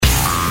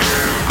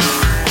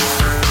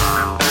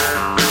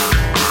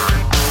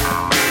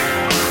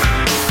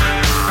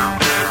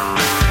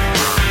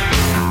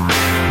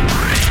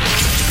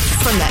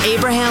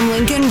Abraham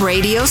Lincoln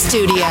Radio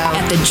Studio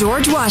at the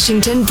George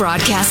Washington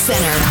Broadcast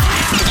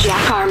Center.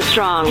 Jack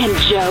Armstrong and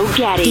Joe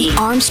Getty. The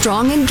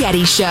Armstrong and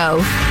Getty Show.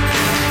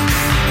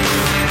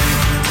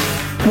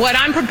 What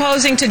I'm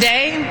proposing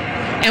today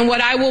and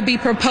what I will be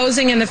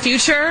proposing in the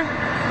future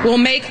will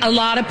make a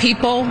lot of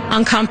people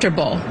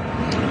uncomfortable.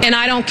 And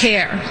I don't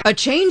care. A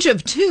change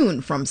of tune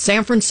from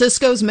San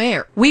Francisco's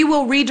mayor. We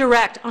will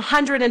redirect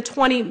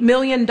 $120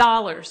 million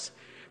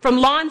from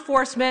law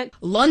enforcement.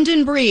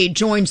 London Breed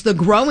joins the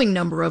growing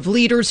number of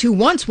leaders who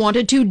once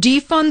wanted to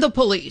defund the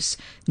police,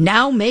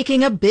 now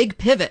making a big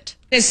pivot.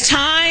 It's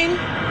time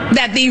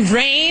that the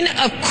reign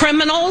of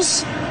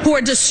criminals who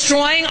are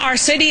destroying our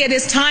city, it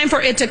is time for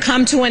it to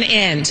come to an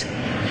end.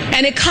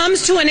 And it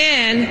comes to an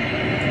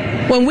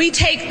end when we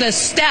take the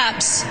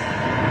steps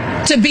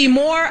to be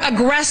more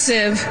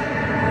aggressive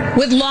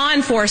with law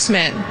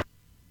enforcement.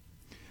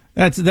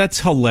 That's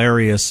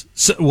hilarious.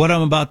 So what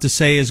I'm about to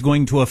say is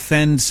going to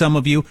offend some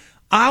of you.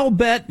 I'll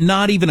bet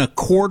not even a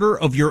quarter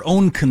of your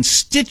own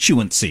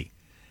constituency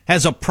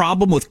has a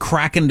problem with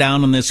cracking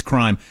down on this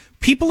crime.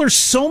 People are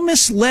so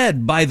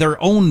misled by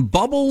their own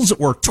bubbles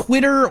or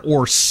Twitter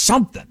or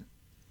something.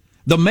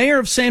 The mayor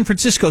of San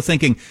Francisco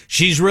thinking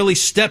she's really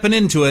stepping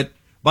into it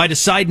by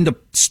deciding to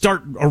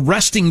start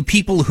arresting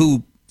people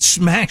who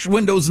smash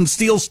windows and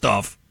steal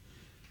stuff.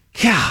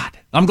 God,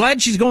 I'm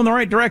glad she's going the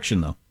right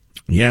direction, though.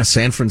 Yeah,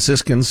 San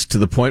Franciscans to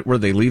the point where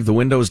they leave the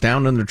windows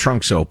down and their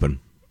trunks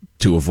open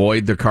to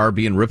avoid their car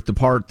being ripped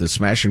apart. The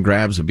smash and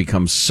grabs have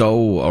become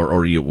so,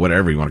 or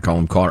whatever you want to call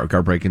them,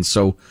 car break-ins,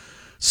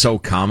 so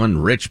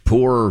common, rich,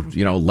 poor,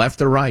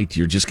 left or right.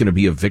 You're just going to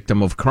be a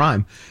victim of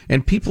crime.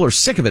 And people are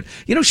sick of it.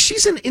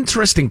 She's an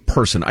interesting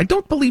person. I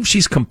don't believe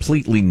she's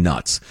completely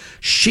nuts.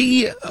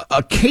 She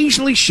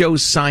occasionally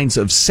shows signs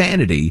of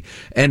sanity.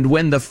 And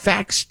when the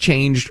facts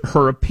change,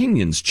 her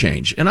opinions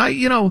change. And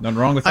nothing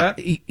wrong with that.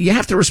 You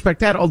have to respect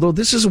that. Although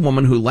this is a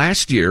woman who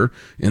last year,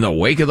 in the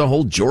wake of the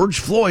whole George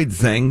Floyd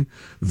thing,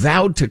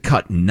 vowed to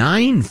cut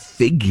 9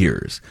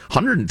 figures,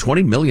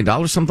 $120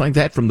 million, something like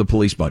that, from the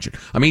police budget.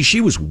 I mean, she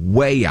was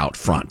way out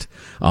front.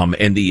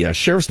 And the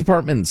sheriff's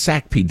department and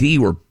SAC PD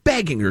were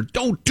begging her,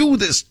 don't do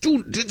this.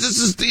 This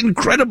is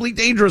incredibly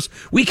dangerous.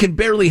 We can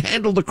barely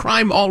handle the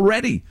crime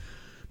already.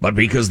 But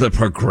because the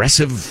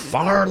progressive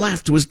far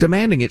left was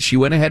demanding it, she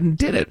went ahead and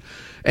did it.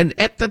 And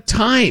at the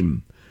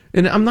time,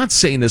 and I'm not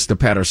saying this to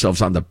pat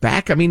ourselves on the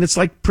back. I mean, it's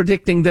like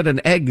predicting that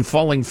an egg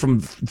falling from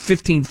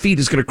 15 feet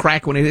is going to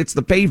crack when it hits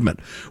the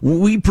pavement.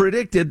 We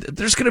predicted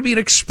there's going to be an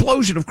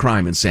explosion of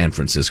crime in San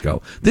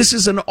Francisco. This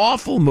is an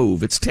awful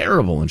move. It's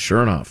terrible. And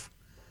sure enough.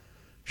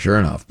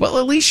 Well,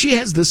 at least she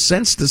has the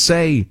sense to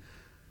say,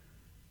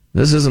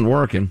 this isn't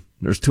working.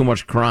 There's too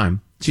much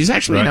crime. She's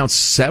actually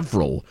announced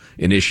several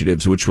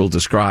initiatives, which we'll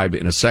describe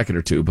in a second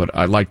or two, but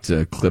I'd like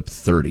to clip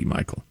 30,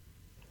 Michael.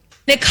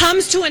 It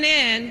comes to an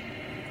end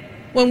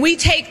when we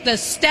take the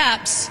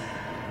steps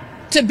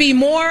to be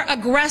more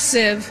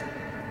aggressive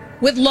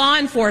with law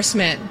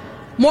enforcement,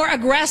 more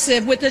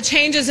aggressive with the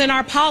changes in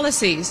our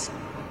policies,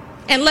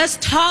 and less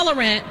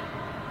tolerant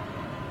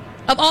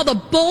of all the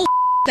bull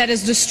that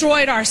has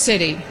destroyed our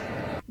city.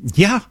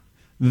 Yeah,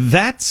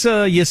 that's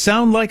you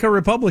sound like a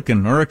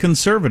Republican or a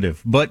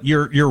conservative, but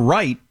you're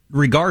right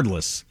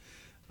regardless.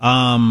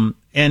 And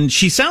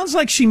she sounds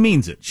like she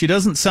means it. She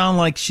doesn't sound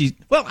like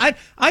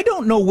I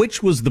don't know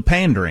which was the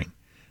pandering.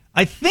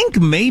 I think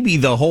maybe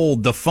the whole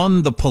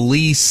defund the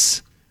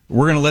police,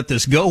 we're going to let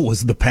this go,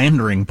 was the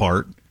pandering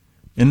part.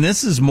 And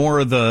this is more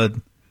of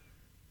the,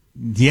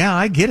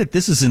 I get it,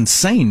 this is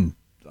insane,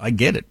 I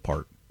get it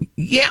part.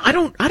 Yeah, I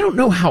don't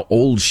know how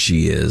old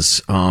she is.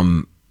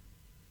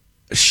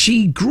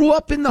 She grew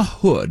up in the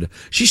hood.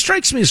 She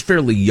strikes me as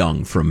fairly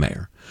young for a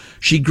mayor.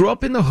 She grew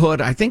up in the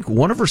hood. I think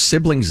one of her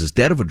siblings is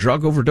dead of a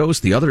drug overdose.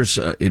 The other's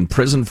in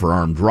prison for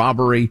armed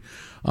robbery.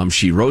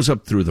 She rose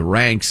up through the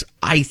ranks.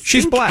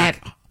 She's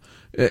black.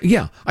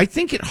 I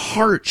think at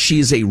heart she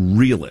is a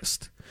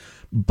realist.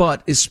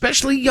 But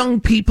especially young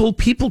people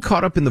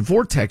caught up in the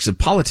vortex of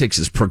politics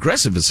as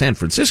progressive as San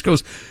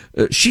Francisco's,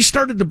 she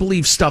started to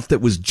believe stuff that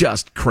was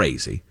just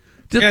crazy.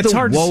 It's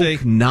hard to say.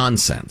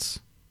 Nonsense.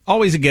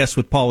 Always a guess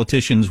with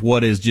politicians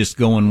what is just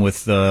going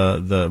with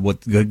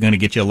what's going to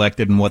get you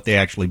elected and what they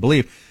actually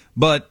believe.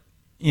 But,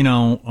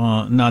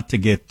 not to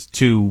get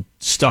too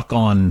stuck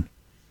on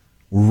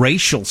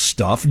racial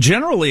stuff.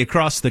 Generally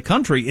across the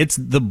country, it's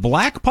the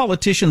black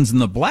politicians in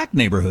the black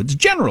neighborhoods,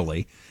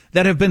 generally,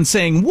 that have been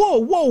saying, whoa,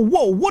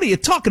 what are you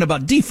talking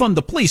about? Defund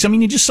the police. I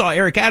mean, you just saw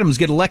Eric Adams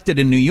get elected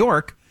in New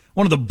York,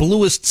 one of the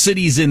bluest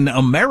cities in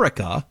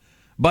America,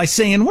 by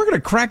saying, we're going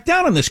to crack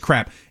down on this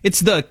crap.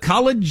 It's the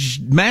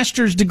college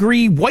master's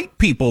degree white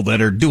people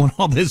that are doing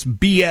all this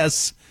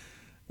BS.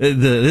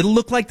 It'll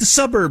look like the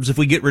suburbs if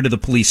we get rid of the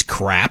police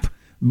crap.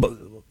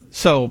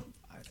 So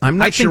I'm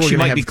not sure she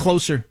might be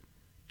closer.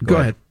 Go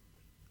ahead.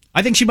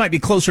 I think she might be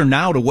closer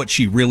now to what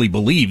she really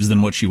believes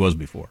than what she was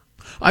before.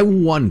 I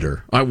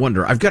wonder.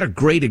 I've got a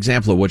great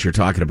example of what you're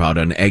talking about,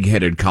 an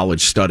egg-headed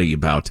college study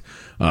about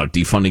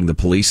defunding the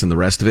police and the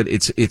rest of it.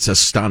 It's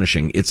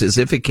astonishing. It's as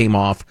if it came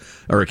out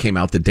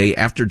the day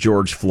after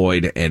George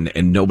Floyd, and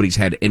nobody's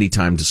had any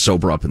time to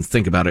sober up and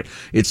think about it.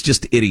 It's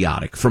just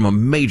idiotic from a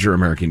major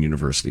American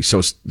university.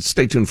 So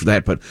stay tuned for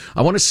that. But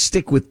I want to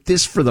stick with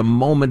this for the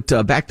moment.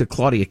 Back to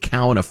Claudia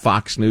Cowan of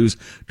Fox News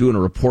doing a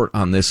report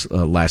on this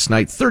last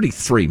night.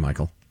 33,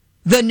 Michael.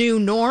 The new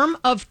norm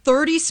of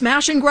 30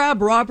 smash and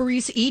grab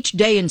robberies each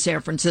day in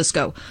San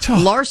Francisco.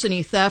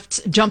 Larceny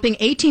thefts jumping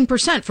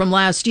 18% from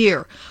last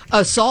year.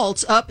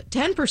 Assaults up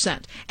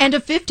 10% and a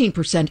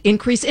 15%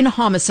 increase in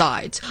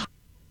homicides.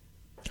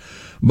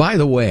 By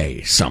the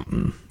way,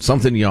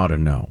 something you ought to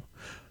know.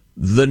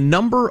 The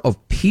number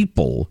of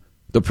people,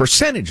 the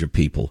percentage of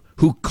people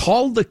who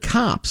call the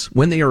cops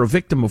when they are a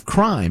victim of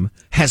crime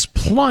has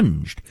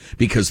plunged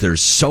because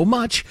there's so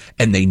much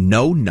and they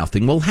know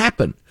nothing will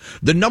happen.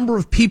 The number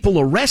of people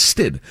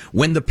arrested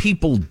when the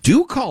people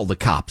do call the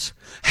cops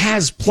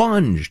has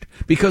plunged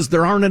because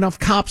there aren't enough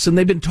cops and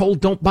they've been told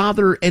don't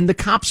bother, and the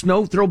cops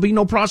know there'll be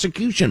no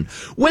prosecution.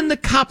 When the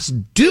cops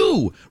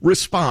do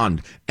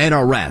respond and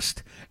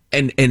arrest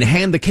and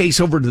hand the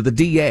case over to the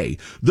DA,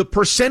 the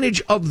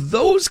percentage of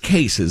those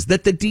cases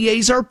that the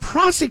DAs are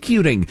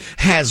prosecuting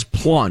has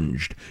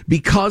plunged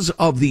because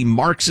of the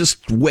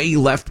Marxist way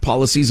left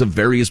policies of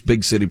various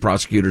big city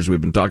prosecutors we've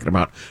been talking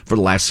about for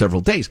the last several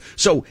days.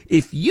 So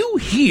if you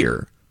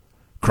hear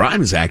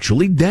crime is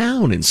actually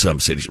down in some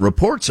cities,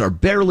 reports are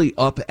barely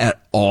up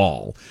at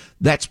all,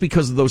 that's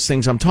because of those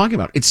things I'm talking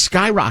about. It's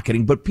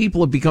skyrocketing, but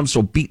people have become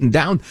so beaten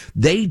down,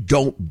 they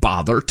don't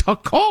bother to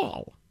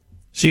call.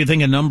 So you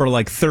think a number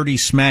like 30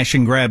 smash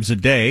and grabs a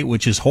day,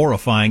 which is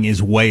horrifying,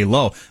 is way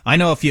low. I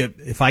know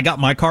if I got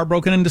my car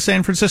broken into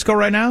San Francisco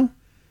right now,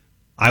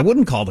 I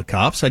wouldn't call the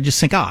cops. I'd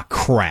just think,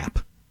 crap.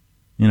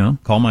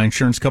 Call my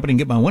insurance company and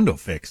get my window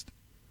fixed.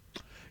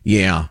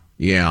 Yeah.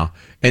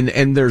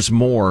 And there's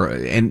more.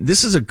 And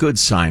this is a good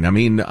sign. I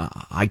mean,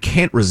 I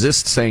can't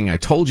resist saying I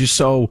told you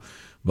so,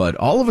 but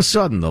all of a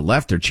sudden the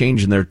left are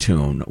changing their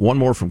tune. One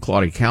more from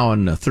Claudia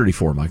Cowan,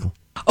 34, Michael.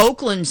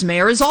 Oakland's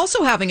mayor is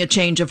also having a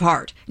change of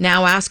heart,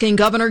 now asking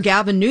Governor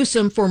Gavin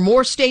Newsom for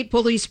more state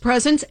police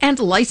presence and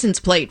license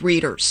plate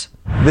readers.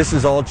 This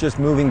is all just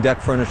moving deck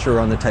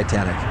furniture on the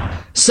Titanic.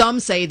 Some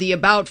say the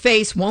about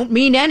face won't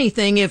mean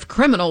anything if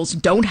criminals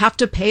don't have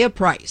to pay a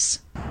price.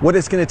 What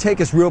it's going to take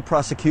is real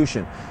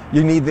prosecution.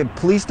 You need the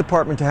police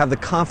department to have the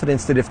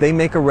confidence that if they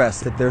make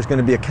arrests, that there's going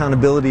to be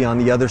accountability on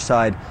the other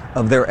side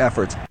of their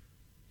efforts.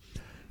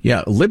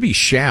 Yeah, Libby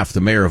Schaaf,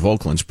 the mayor of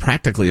Oakland, is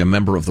practically a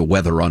member of the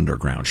Weather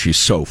Underground. She's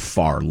so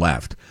far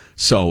left.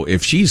 So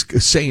if she's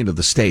saying to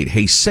the state,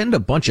 hey, send a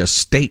bunch of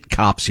state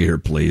cops here,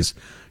 please,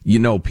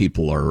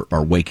 people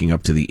are waking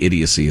up to the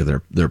idiocy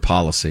of their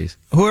policies.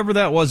 Whoever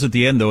that was at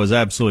the end, though, is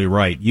absolutely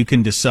right. You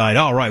can decide,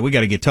 all right, we got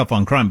to get tough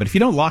on crime. But if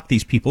you don't lock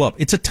these people up,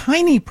 it's a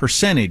tiny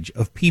percentage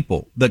of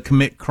people that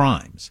commit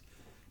crimes.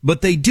 But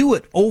they do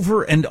it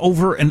over and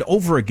over and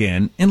over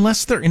again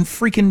unless they're in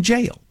freaking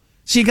jail.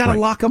 So you got to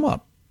lock them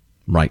up.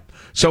 Right.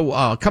 So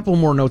a couple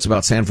more notes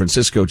about San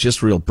Francisco,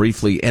 just real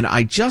briefly. And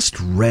I just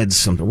read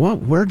something.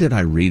 Where did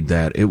I read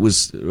that? It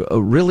was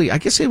I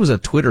guess it was a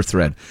Twitter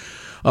thread.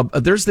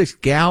 There's this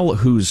gal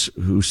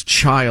whose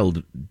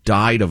child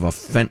died of a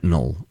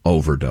fentanyl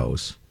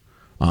overdose.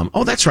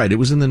 That's right. It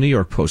was in the New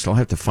York Post. I'll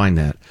have to find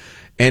that.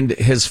 And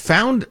has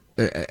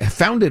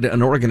founded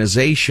an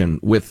organization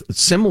with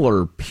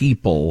similar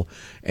people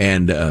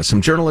and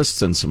some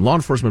journalists and some law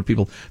enforcement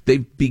people.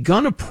 They've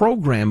begun a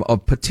program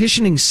of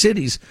petitioning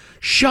cities,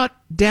 shut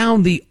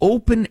down the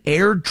open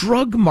air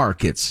drug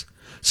markets.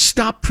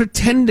 Stop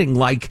pretending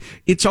like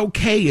it's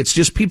okay. It's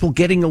just people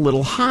getting a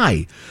little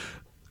high.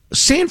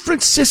 San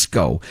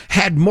Francisco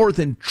had more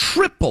than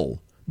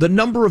triple the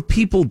number of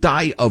people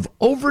die of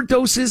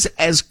overdoses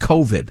as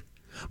COVID.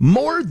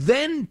 More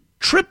than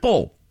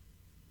triple.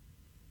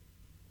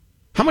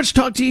 How much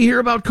talk do you hear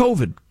about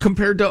COVID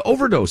compared to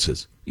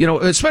overdoses?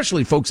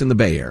 Especially folks in the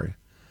Bay Area.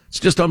 It's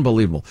just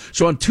unbelievable.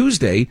 So on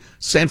Tuesday,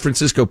 San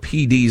Francisco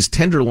PD's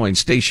Tenderloin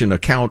Station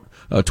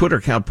Twitter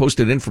account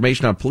posted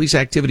information on police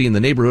activity in the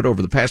neighborhood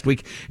over the past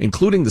week,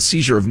 including the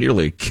seizure of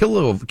nearly a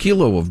kilo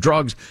of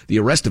drugs, the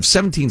arrest of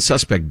 17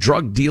 suspect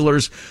drug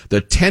dealers.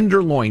 The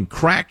Tenderloin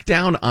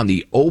crackdown on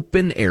the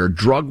open-air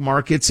drug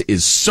markets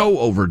is so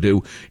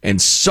overdue and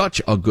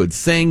such a good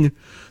thing.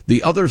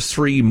 The other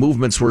three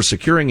movements were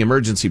securing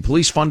emergency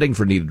police funding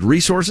for needed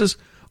resources,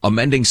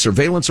 amending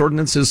surveillance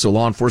ordinances so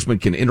law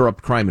enforcement can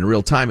interrupt crime in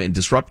real time, and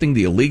disrupting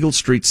the illegal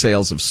street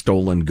sales of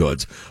stolen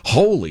goods.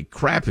 Holy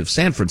crap, if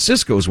San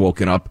Francisco's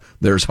woken up,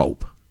 there's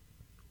hope.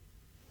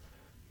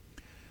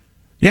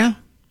 Yeah.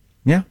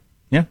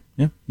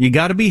 You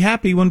got to be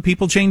happy when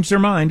people change their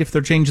mind, if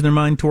they're changing their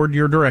mind toward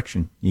your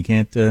direction. You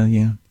can't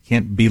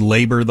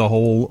belabor the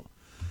whole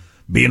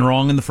being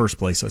wrong in the first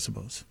place, I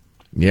suppose.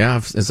 Yeah,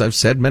 as I've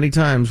said many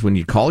times, when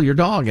you call your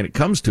dog and it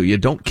comes to you,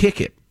 don't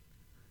kick it.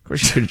 Of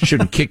course, you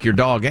shouldn't kick your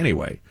dog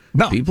anyway.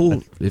 No.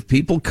 If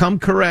people come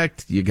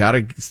correct, you got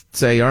to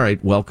say, all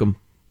right, welcome.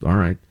 All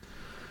right.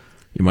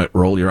 You might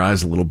roll your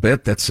eyes a little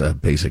bit. That's a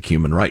basic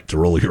human right to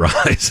roll your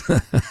eyes.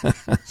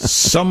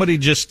 Somebody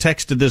just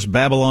texted this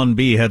Babylon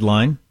Bee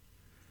headline.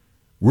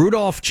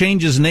 Rudolph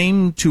changes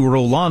name to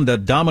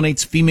Rolanda,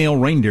 dominates female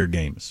reindeer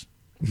games.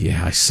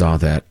 Yeah, I saw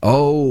that.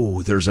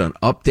 Oh, there's an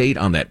update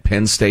on that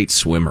Penn State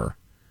swimmer.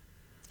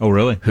 Oh,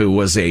 really? Who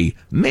was a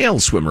male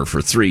swimmer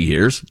for 3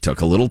 years,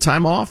 took a little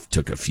time off,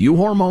 took a few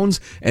hormones,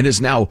 and is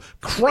now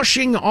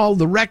crushing all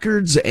the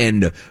records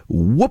and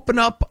whooping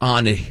up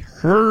on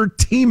her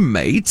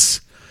teammates.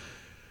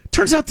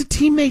 Turns out the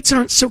teammates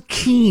aren't so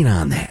keen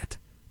on that.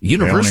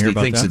 University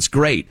thinks it's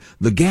great.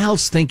 The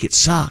gals think it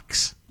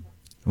sucks.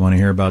 I want to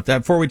hear about that.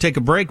 Before we take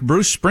a break,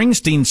 Bruce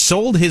Springsteen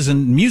sold his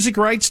music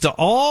rights to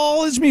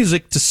all his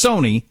music to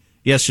Sony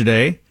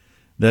yesterday.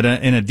 That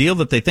in a deal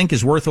that they think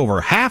is worth over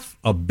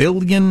 $500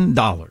 million.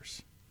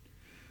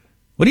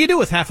 What do you do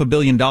with $500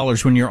 million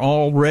when you're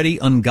already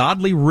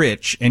ungodly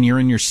rich and you're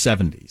in your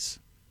 70s?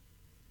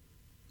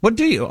 What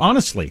do you,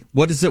 honestly,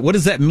 what does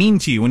that mean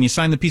to you when you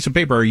sign the piece of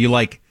paper? Are you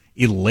like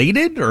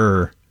elated,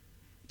 or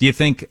do you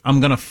think I'm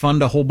going to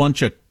fund a whole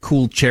bunch of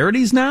cool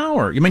charities now?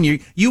 Or, I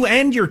mean, you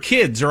and your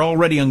kids are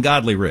already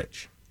ungodly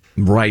rich.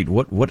 Right.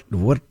 What's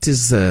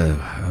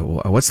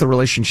the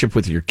relationship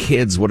with your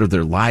kids? What are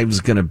their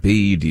lives going to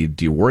be?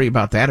 Do you worry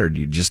about that, or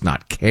do you just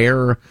not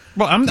care?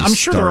 Well, I'm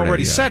sure they're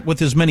already set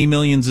with as many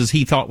millions as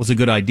he thought was a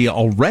good idea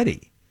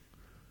already.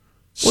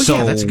 Well, so,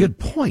 yeah, that's a good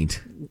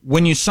point.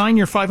 When you sign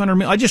your $500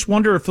 million, I just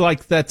wonder if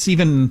that's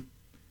even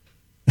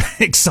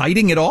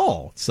exciting at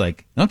all. It's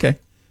like, okay,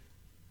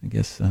 I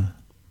guess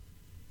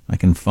I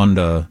can fund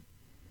a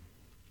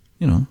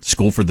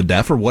school for the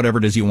deaf or whatever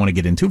it is you want to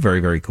get into.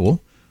 Very, very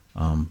cool.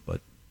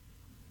 But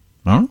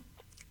I don't know.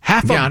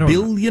 $500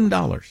 million.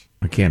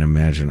 I can't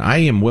imagine. I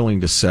am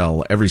willing to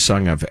sell every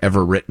song I've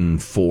ever written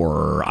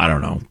for, I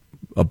don't know,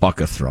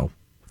 $1 a throw.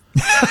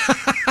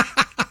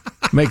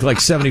 Make like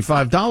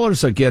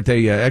 $75. I'll get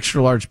a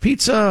extra large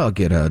pizza. I'll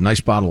get a nice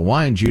bottle of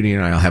wine. Judy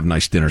and I'll have a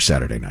nice dinner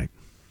Saturday night.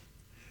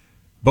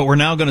 But we're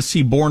now going to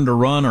see Born to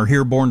Run or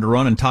hear Born to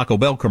Run in Taco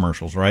Bell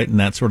commercials, right? And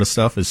that sort of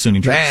stuff as soon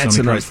as That's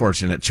an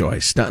unfortunate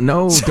choice.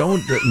 No,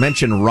 don't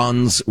mention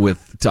runs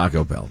with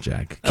Taco Bell,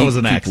 Jack. That was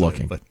an accident,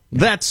 looking. But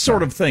that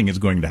sort of thing is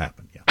going to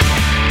happen. Yeah.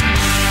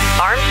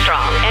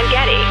 Armstrong and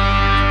Getty.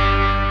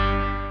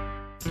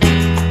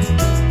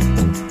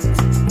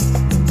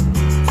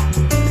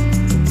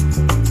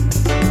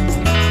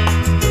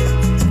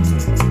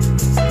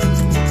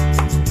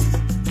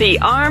 The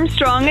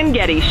Armstrong and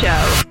Getty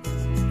Show.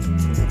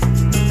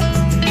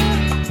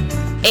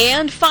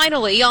 And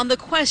finally, on the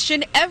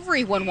question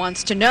everyone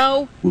wants to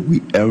know, would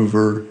we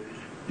ever,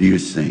 do you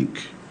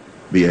think,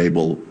 be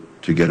able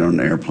to get on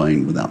an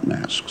airplane without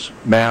masks?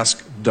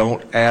 Masks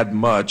don't add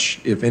much,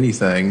 if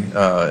anything,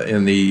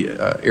 in the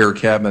air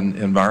cabin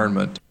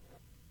environment.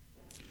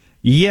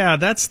 Yeah,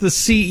 that's the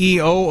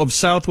CEO of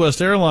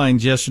Southwest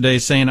Airlines yesterday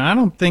saying, I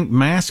don't think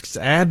masks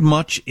add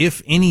much,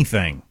 if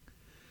anything,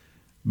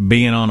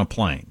 being on a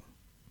plane.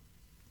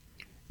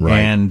 Right.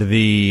 And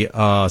the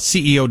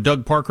CEO,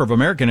 Doug Parker of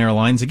American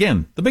Airlines,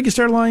 again, the biggest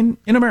airline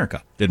in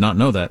America, did not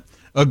know that,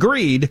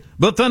 agreed,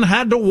 but then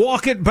had to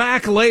walk it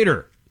back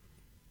later.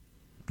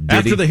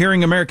 After the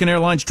hearing, American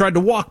Airlines tried to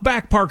walk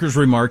back Parker's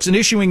remarks and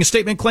issuing a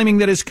statement claiming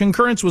that his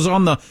concurrence was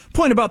on the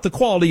point about the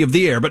quality of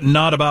the air, but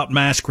not about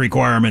mask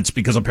requirements,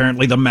 because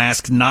apparently the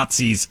mask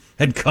Nazis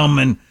had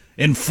come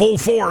in full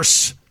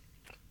force.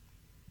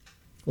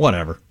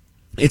 Whatever.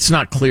 It's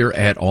not clear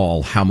at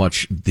all how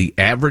much the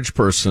average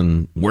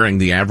person wearing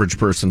the average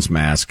person's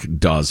mask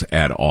does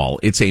at all.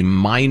 It's a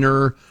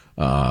minor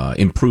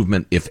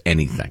improvement, if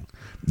anything.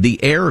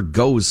 The air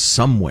goes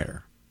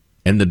somewhere,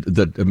 and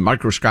the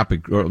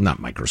microscopic, or not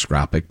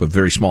microscopic, but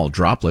very small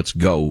droplets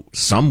go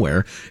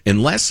somewhere,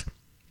 unless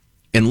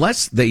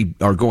they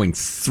are going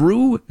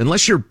through,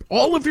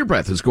 all of your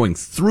breath is going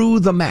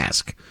through the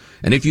mask.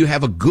 And if you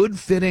have a good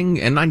fitting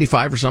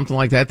N95 or something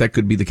like that, that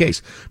could be the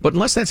case. But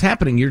unless that's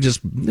happening,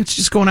 it's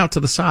just going out to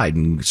the side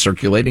and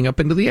circulating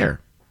up into the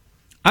air.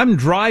 I'm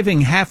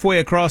driving halfway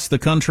across the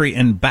country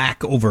and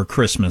back over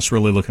Christmas.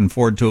 Really looking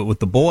forward to it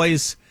with the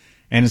boys.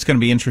 And it's going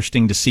to be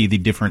interesting to see the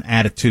different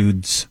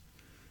attitudes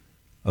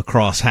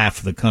across half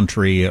of the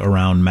country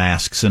around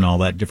masks and all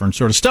that different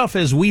sort of stuff,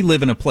 as we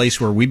live in a place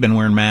where we've been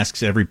wearing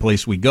masks every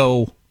place we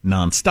go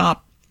nonstop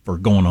for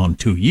going on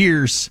 2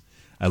 years.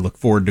 I look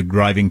forward to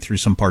driving through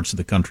some parts of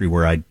the country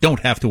where I don't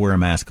have to wear a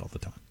mask all the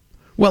time.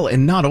 Well,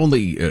 and not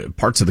only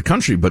parts of the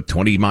country, but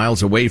 20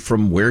 miles away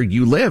from where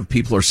you live,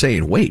 people are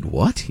saying, wait,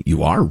 what?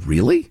 You are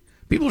really?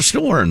 People are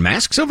still wearing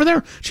masks over there?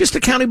 It's just a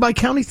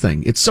county-by-county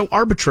thing. It's so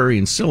arbitrary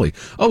and silly.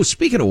 Oh,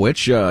 speaking of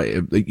which,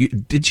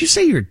 did you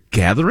say you're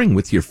gathering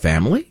with your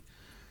family?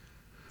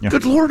 Yeah.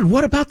 Good Lord,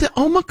 what about the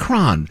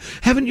Omicron?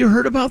 Haven't you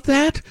heard about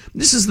that?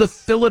 This is the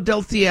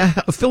Philadelphia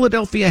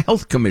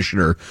Health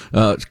Commissioner,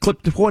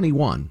 clip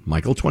 21,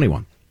 Michael,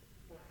 21.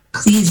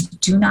 Please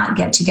do not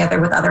get together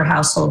with other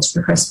households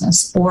for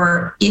Christmas.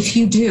 Or if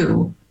you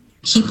do,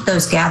 keep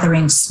those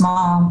gatherings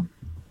small.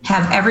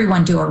 Have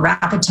everyone do a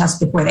rapid test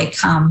before they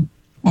come,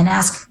 and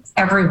ask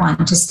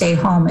everyone to stay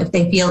home if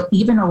they feel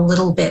even a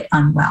little bit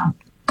unwell.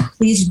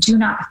 Please do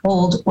not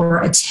hold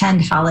or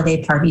attend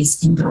holiday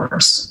parties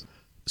indoors.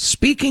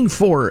 Speaking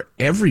for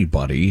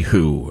everybody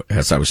who,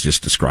 as I was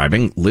just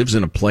describing, lives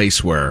in a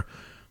place where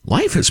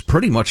life is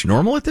pretty much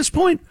normal at this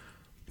point,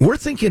 we're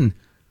thinking,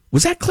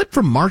 was that clip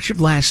from March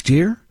of last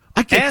year?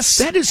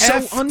 That is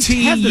so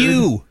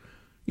untethered.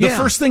 The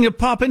first thing that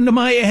popped into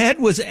my head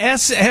was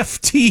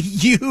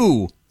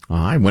SFTU.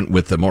 I went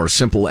with the more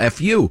simple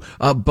FU,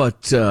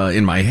 but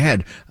in my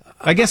head,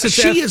 I guess it's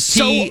it's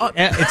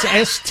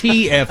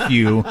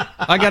STFU.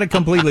 I got it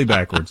completely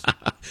backwards.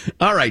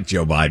 All right,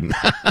 Joe Biden.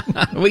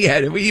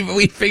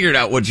 we figured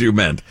out what you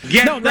meant.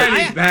 Get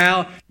ready,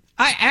 pal.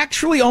 I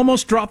actually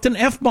almost dropped an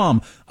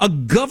F-bomb. A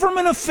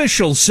government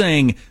official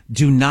saying,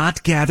 do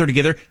not gather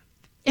together.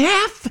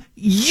 F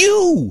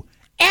you.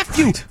 F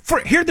you.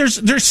 Right.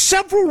 There's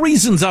several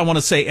reasons I want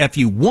to say F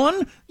you.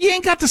 One, you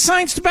ain't got the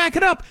science to back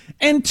it up.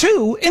 And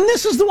two, and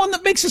this is the one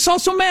that makes us all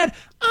so mad,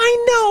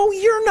 I know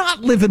you're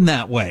not living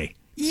that way.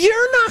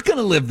 You're not going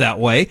to live that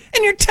way,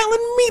 and you're telling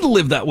me to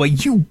live that way,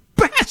 you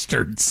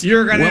bastards.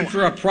 You're going to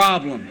enter a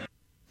problem.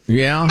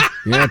 Yeah,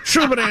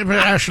 true, but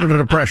passionate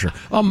under pressure.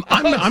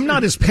 I'm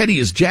not as petty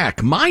as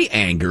Jack. My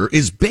anger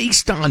is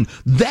based on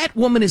that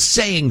woman is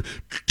saying,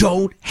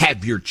 don't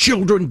have your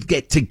children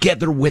get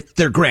together with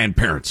their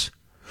grandparents.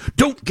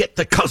 Don't get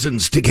the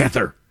cousins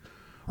together.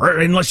 Or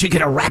unless you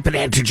get a rapid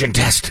antigen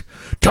test.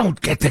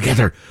 Don't get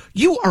together.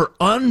 You are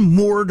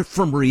unmoored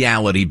from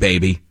reality,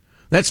 baby.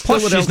 That's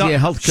Philadelphia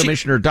Health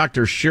Commissioner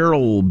Dr.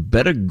 Cheryl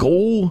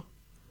Bettigol.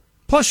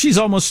 Plus, she's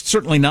almost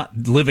certainly not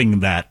living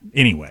that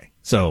anyway,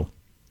 so...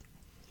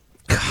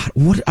 God,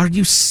 what are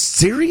you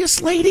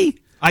serious,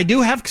 lady? I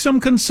do have some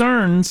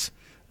concerns.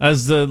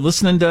 As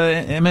listening to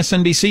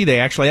MSNBC, they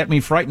actually had me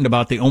frightened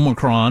about the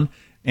Omicron,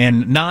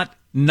 and not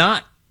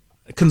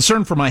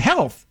concerned for my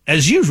health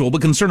as usual, but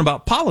concerned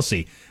about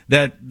policy.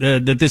 That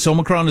this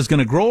Omicron is going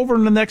to grow over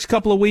in the next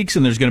couple of weeks,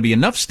 and there's going to be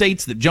enough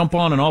states that jump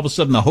on, and all of a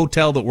sudden the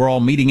hotel that we're all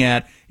meeting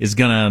at is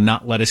going to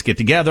not let us get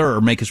together, or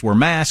make us wear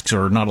masks,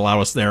 or not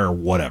allow us there, or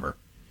whatever.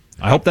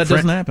 I hope that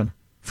doesn't happen.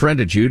 Friend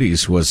of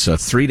Judy's was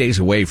 3 days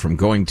away from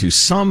going to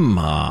some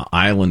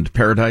island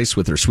paradise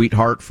with her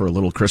sweetheart for a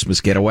little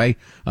Christmas getaway,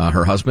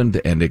 her husband,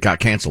 and it got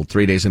canceled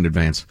 3 days in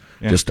advance.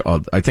 Yeah.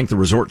 I think the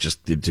resort just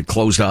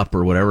closed up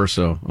or whatever.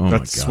 So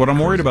that's what I'm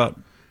worried about.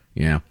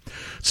 Yeah.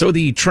 So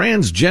the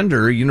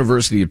transgender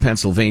University of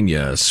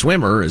Pennsylvania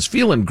swimmer is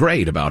feeling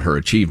great about her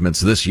achievements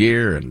this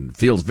year and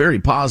feels very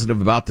positive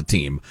about the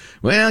team.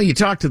 Well, you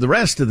talk to the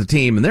rest of the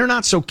team and they're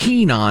not so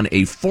keen on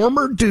a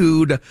former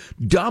dude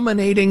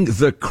dominating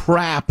the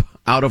crap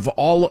out of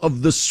all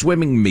of the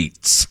swimming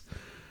meets.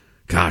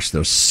 Gosh,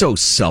 they're so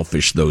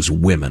selfish, those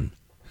women.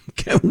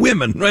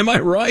 Women, am I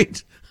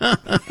right?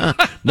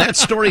 That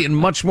story and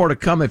much more to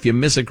come. If you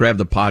miss it, grab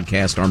the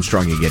podcast,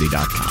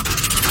 ArmstrongandGetty.com.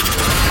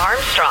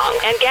 Armstrong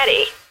and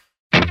Getty.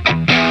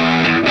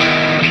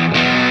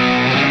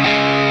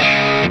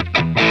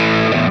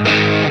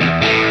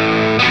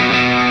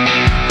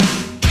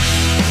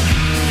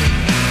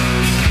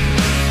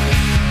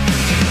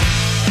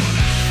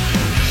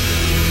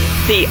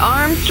 The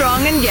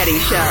Armstrong and Getty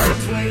Show.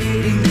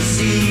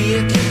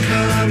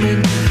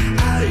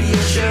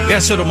 Yeah,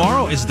 so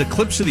tomorrow is the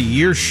Clips of the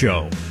Year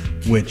show,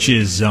 which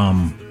is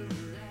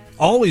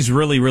always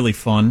really, really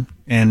fun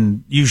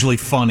and usually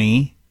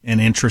funny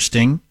and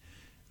interesting,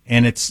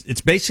 and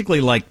it's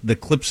basically like the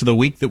clips of the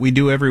week that we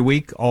do every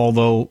week,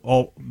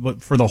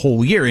 but for the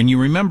whole year. And you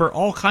remember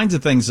all kinds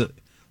of things that,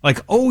 like,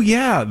 oh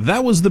yeah,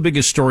 that was the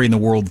biggest story in the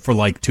world for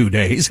like 2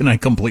 days, and I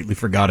completely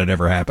forgot it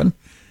ever happened.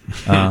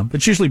 But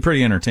it's usually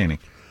pretty entertaining.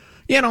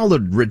 Yeah, and all the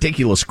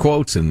ridiculous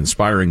quotes and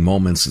inspiring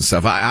moments and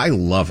stuff. I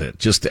love it.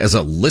 Just as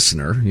a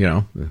listener,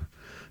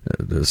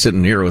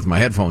 sitting here with my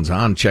headphones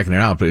on, checking it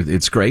out. But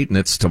it's great, and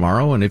it's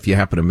tomorrow. And if you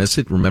happen to miss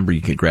it, remember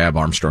you can grab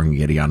Armstrong and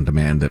Getty on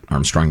demand at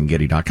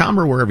ArmstrongandGetty.com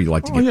or wherever you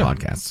like to get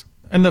podcasts.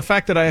 And the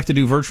fact that I have to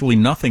do virtually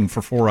nothing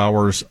for 4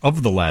 hours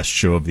of the last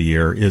show of the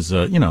year is,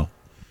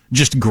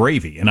 just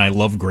gravy. And I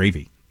love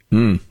gravy.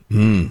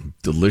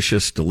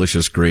 Delicious,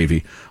 delicious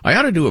gravy. I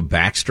ought to do a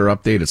Baxter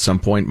update at some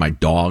point. My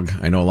dog.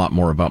 I know a lot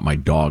more about my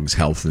dog's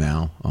health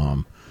now.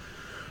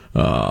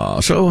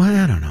 So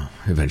I don't know.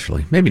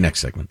 Eventually, maybe next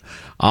segment.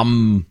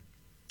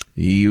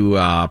 You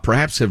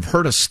perhaps have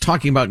heard us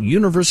talking about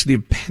University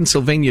of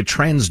Pennsylvania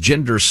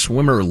transgender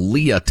swimmer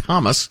Leah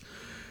Thomas,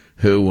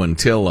 who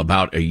until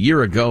about a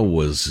year ago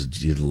was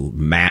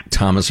Matt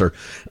Thomas or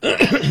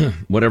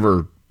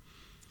whatever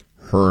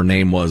her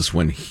name was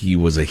when he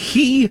was a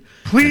he.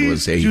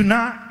 Please do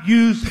not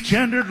use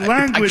gendered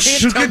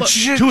language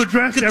to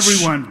address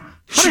everyone.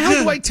 How the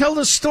hell do I tell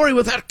this story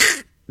without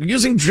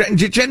using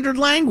gendered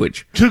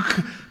language?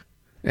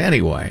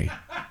 Anyway,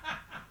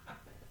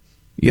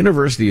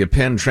 University of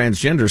Penn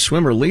transgender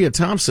swimmer Leah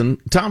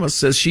Thomas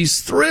says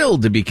she's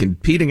thrilled to be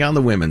competing on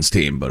the women's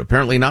team, but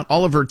apparently not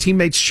all of her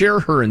teammates share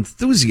her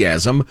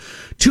enthusiasm.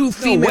 Two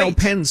female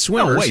Penn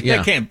swimmers.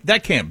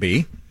 That can't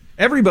be.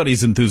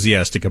 Everybody's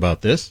enthusiastic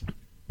about this.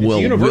 It's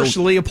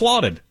universally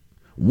applauded.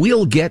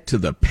 We'll get to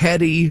the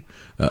petty,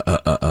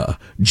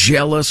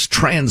 jealous,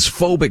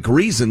 transphobic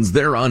reasons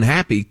they're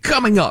unhappy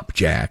coming up,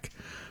 Jack.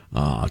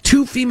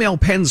 Two female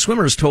Penn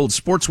swimmers told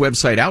sports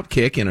website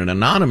Outkick in an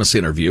anonymous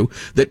interview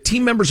that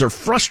team members are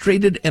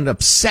frustrated and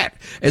upset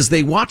as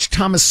they watch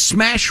Thomas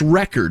smash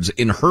records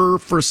in her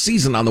first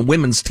season on the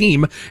women's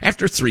team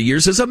after 3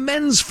 years as a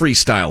men's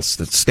freestyle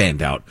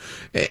standout.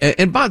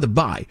 And by the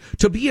by,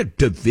 to be a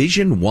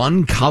Division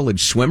I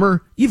college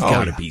swimmer, you've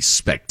got to be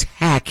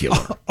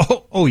spectacular.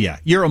 Oh, yeah.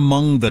 You're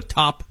among the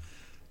top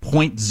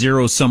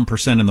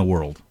 0.0% in the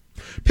world.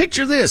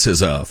 Picture this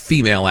as a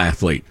female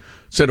athlete.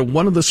 Said of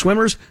one of the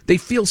swimmers, they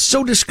feel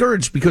so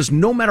discouraged because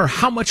no matter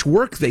how much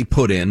work they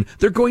put in,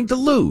 they're going to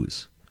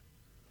lose.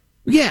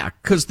 Yeah,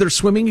 because they're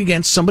swimming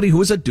against somebody who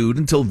was a dude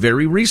until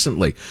very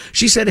recently.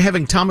 She said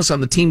having Thomas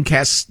on the team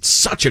casts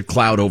such a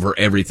cloud over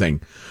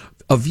everything.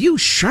 A view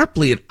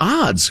sharply at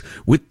odds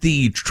with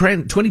the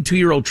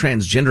 22-year-old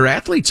transgender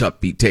athlete's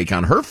upbeat take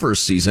on her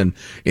first season.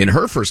 In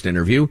her first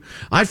interview,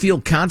 I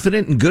feel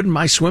confident and good in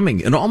my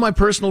swimming and all my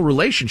personal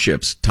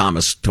relationships,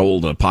 Thomas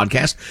told a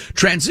podcast.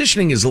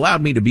 Transitioning has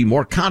allowed me to be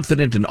more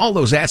confident in all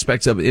those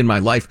aspects of it in my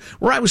life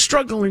where I was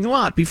struggling a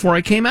lot before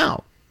I came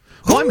out.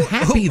 Well, I'm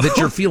happy that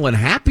you're feeling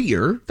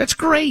happier. That's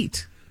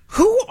great.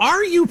 Who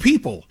are you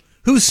people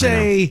who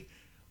say,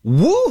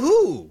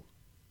 woohoo,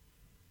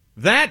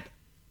 that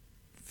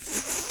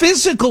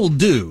physical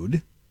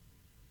dude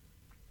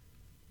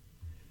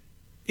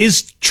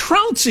is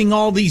trouncing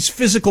all these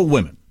physical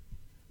women?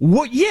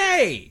 What?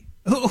 Yay!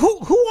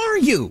 Who are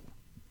you?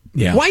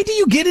 Yeah. Why do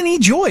you get any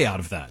joy out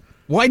of that?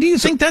 Why do you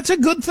think that's a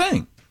good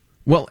thing?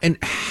 Well, and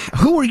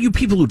who are you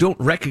people who don't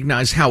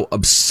recognize how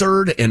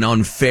absurd and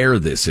unfair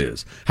this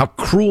is? How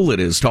cruel it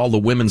is to all the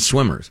women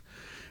swimmers?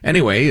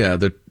 Anyway,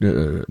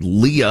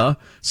 Leah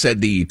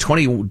said the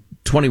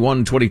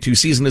 21-22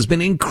 season has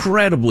been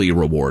incredibly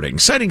rewarding,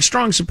 citing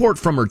strong support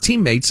from her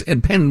teammates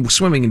and Penn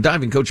swimming and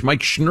diving coach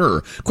Mike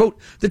Schnurr. Quote,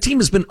 the team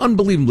has been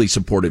unbelievably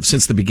supportive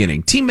since the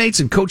beginning, teammates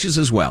and coaches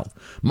as well.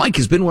 Mike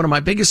has been one of my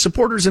biggest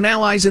supporters and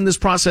allies in this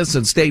process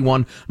since day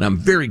one, and I'm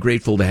very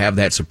grateful to have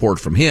that support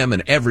from him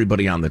and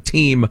everybody on the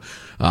team.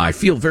 I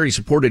feel very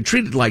supported,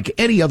 treated like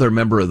any other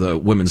member of the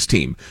women's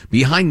team.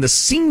 Behind the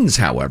scenes,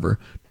 however,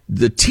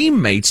 the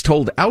teammates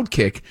told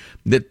Outkick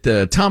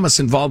that Thomas'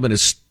 involvement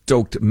is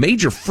stoked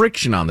major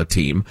friction on the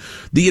team.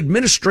 The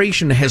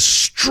administration has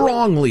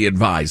strongly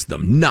advised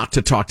them not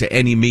to talk to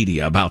any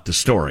media about the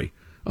story.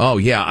 Oh,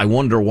 yeah, I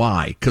wonder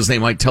why. Because they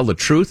might tell the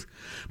truth?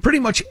 Pretty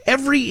much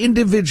everyone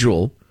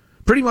individually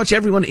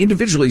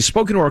has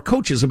spoken to our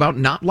coaches about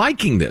not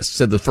liking this,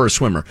 said the first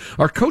swimmer.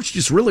 Our coach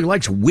just really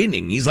likes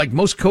winning. He's like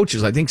most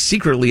coaches. I think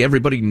secretly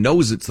everybody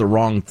knows it's the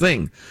wrong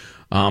thing.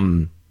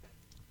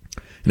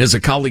 And as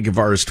a colleague of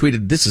ours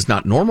tweeted, this is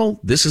not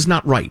normal, this is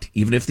not right.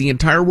 Even if the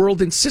entire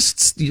world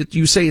insists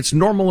you say it's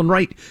normal and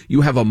right,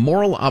 you have a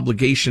moral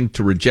obligation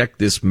to reject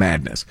this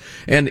madness.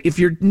 And if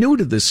you're new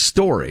to this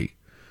story,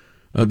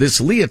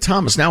 this Leah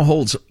Thomas now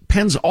holds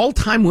Penn's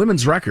all-time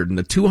women's record in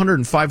the 200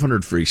 and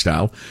 500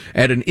 freestyle.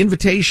 At an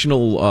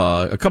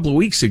invitational a couple of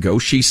weeks ago,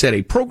 she set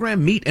a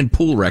program meet and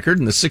pool record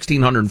in the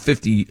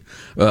 1650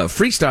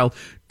 freestyle,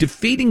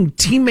 defeating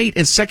teammate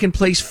and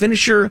second-place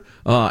finisher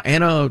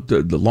Anna,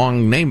 the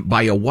long name,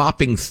 by a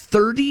whopping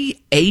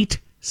 38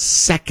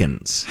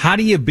 seconds. How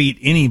do you beat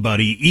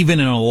anybody, even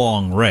in a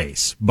long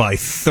race, by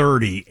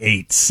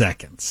 38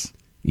 seconds?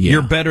 Yeah.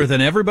 You're better than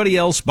everybody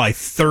else by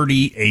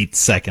 38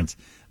 seconds.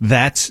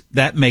 That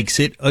makes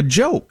it a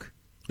joke.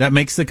 That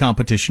makes the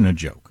competition a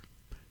joke.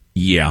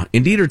 Yeah.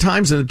 Indeed, her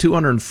times in the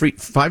 200 and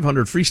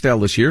 500 freestyle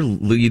this year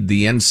lead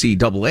the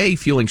NCAA,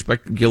 fueling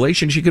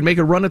speculation she could make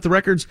a run at the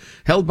records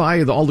held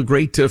by all the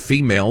great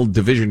female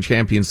division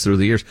champions through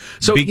the years.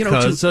 So,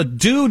 because a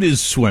dude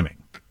is swimming.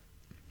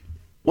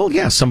 Well,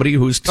 yeah, somebody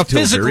who's till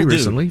very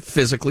recently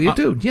physically a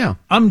dude, yeah.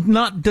 I'm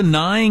not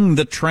denying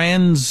the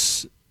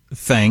trans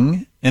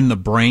thing and the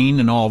brain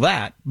and all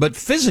that, but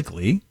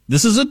physically,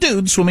 this is a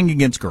dude swimming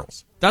against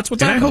girls. That's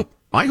what's happening.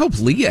 I hope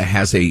Leah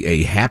has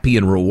a happy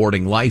and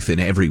rewarding life in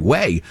every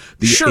way.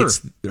 Sure.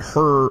 It's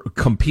her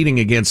competing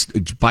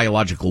against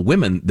biological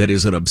women that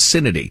is an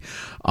obscenity.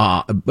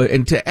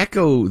 And to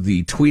echo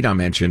the tweet I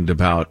mentioned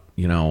about,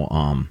 you've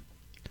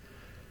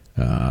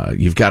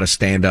got to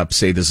stand up,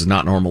 say this is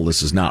not normal,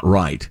 this is not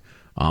right.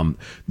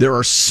 There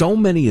are so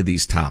many of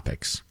these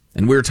topics.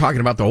 And we were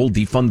talking about the whole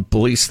defund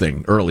police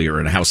thing earlier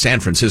and how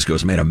San Francisco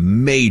has made a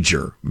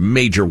major,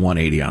 major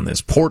 180 on this.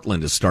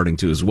 Portland is starting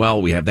to as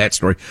well. We have that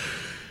story.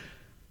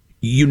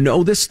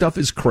 This stuff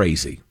is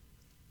crazy.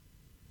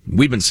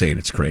 We've been saying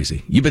it's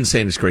crazy. You've been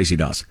saying it's crazy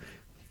to us.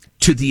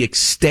 To the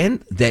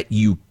extent that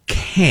you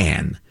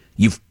can,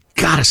 you've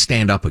got to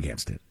stand up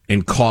against it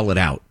and call it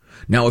out.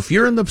 Now, if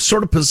you're in the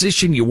sort of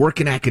position, you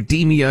work in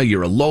academia,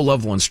 you're a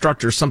low-level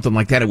instructor, something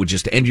like that, it would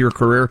just end your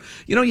career.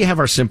 You have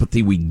our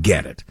sympathy, we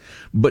get it.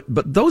 But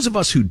those of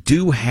us who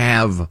do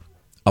have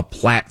a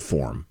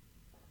platform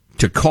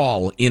to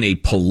call in a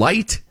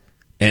polite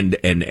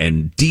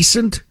and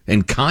decent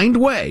and kind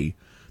way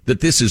that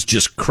this is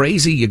just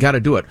crazy. You got to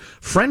do it.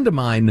 Friend of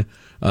mine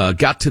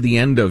got to the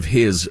end of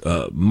his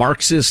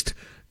Marxist,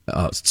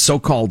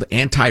 so-called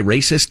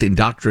anti-racist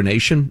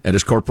indoctrination at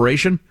his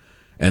corporation,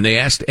 and they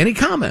asked any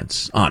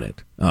comments on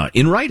it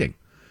in writing.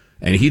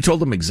 And he told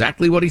them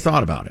exactly what he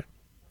thought about it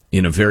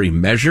in a very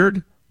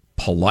measured,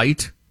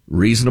 polite,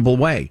 reasonable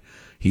way.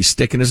 He's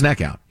sticking his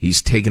neck out.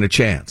 He's taking a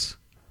chance.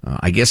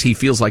 I guess he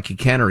feels like he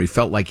can, or he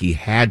felt like he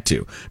had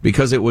to,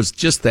 because it was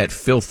just that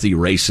filthy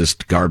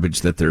racist garbage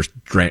that they're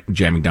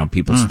jamming down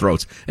people's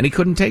throats, and he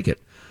couldn't take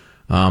it.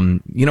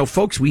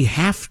 Folks, we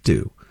have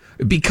to,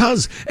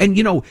 because, and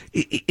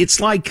it's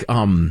like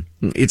the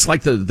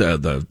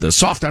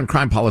soft on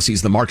crime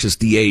policies, the Marxist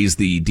DAs,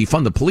 the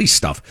defund the police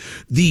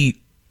stuff. The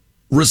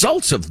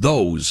results of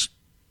those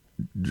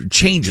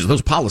changes,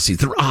 those policies,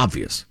 they're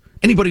obvious.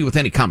 Anybody with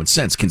any common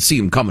sense can see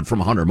them coming from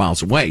 100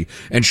 miles away,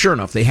 and sure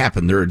enough, they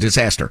happen. They're a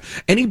disaster.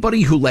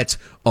 Anybody who lets,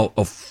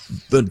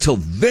 until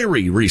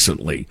very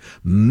recently,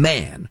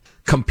 man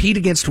compete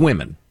against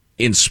women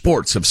in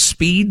sports of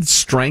speed,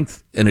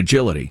 strength, and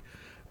agility,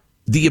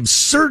 the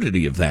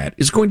absurdity of that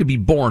is going to be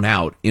borne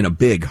out in a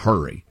big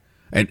hurry.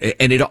 And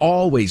it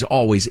always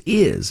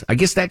is. I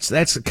guess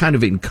that's kind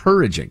of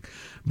encouraging.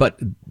 But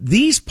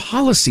these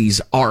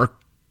policies are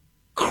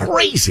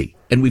crazy,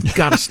 and we've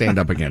got to stand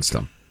up against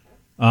them.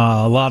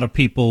 A lot of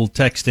people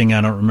texting.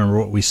 I don't remember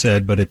what we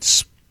said, but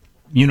it's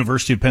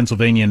University of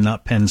Pennsylvania,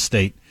 not Penn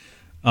State.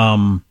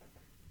 I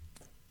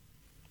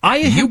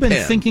have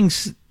been thinking.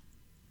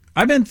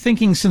 I've been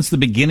thinking since the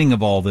beginning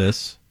of all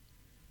this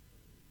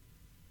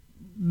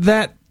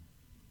that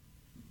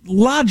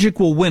logic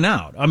will win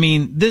out. I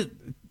mean,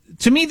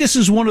 to me, this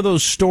is one of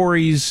those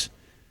stories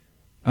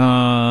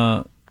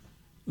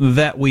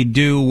that we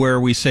do where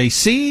we say,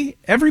 see,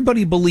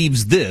 everybody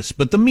believes this,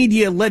 but the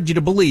media led you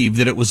to believe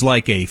that it was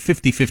like a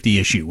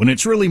 50-50 issue, when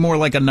it's really more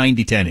like a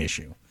 90-10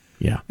 issue.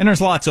 Yeah. And there's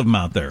lots of them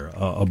out there.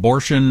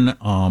 Abortion,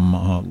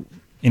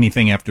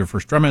 anything after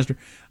first trimester,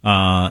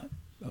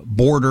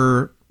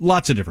 border,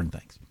 lots of different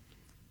things.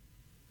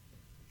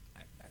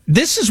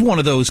 This is one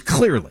of those,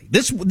 clearly.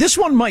 This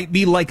one might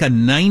be like a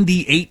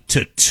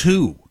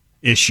 98-2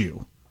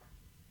 issue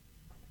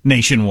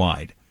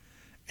nationwide.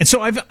 And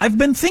so I've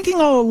been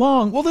thinking all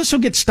along, well, this will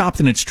get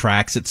stopped in its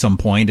tracks at some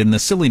point, and the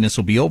silliness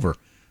will be over.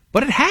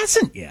 But it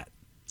hasn't yet.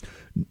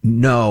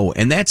 No,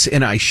 and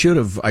I should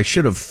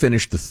have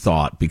finished the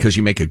thought, because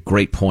you make a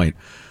great point.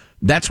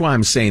 That's why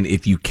I'm saying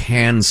if you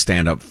can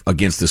stand up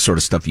against this sort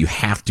of stuff, you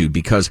have to,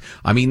 because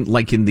I mean,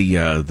 like in the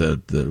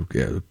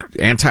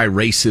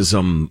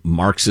anti-racism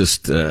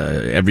Marxist,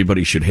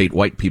 everybody should hate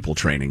white people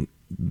training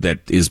that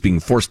is being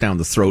forced down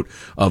the throat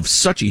of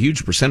such a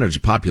huge percentage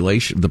of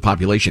the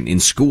population in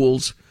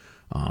schools,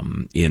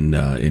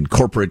 in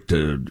corporate,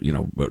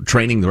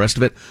 training, the rest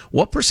of it.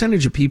 What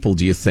percentage of people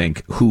do you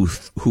think who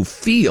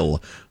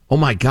feel, oh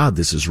my God,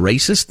 this is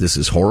racist, this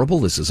is horrible,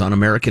 this is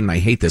un-American, and I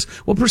hate this?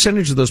 What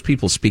percentage of those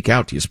people speak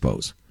out, do you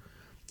suppose?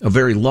 A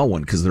very low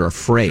one, because they're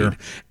afraid. Sure.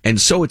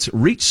 And so it's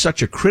reached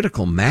such a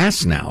critical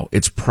mass now.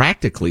 It's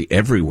practically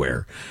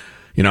everywhere.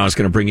 I was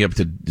going to bring you up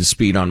to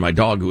speed on my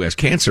dog who has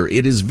cancer.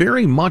 It is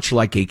very much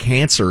like a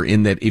cancer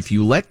in that if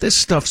you let this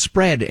stuff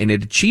spread and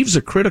it achieves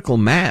a critical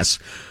mass,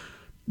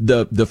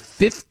 the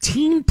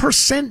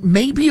 15%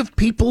 maybe of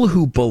people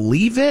who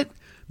believe it,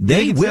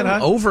 they will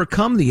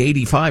overcome the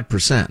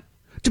 85%.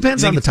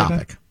 Depends on the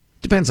topic.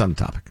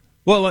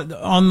 Well,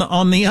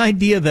 on the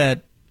idea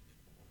that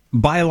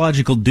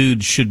biological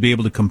dudes should be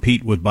able to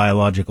compete with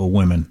biological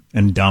women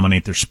and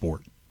dominate their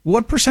sport,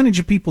 what percentage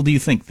of people do you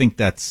think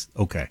that's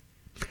okay?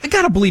 I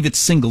gotta believe it's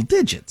single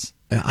digits.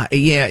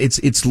 Yeah,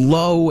 it's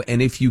low,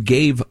 and if you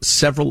gave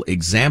several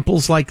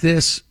examples like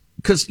this,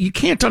 because you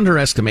can't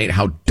underestimate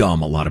how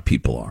dumb a lot of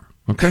people are,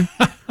 okay?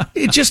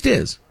 It just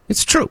is.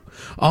 It's true.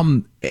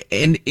 And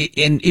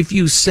if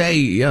you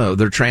say,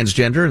 they're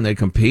transgender and they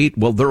compete,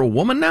 well, they're a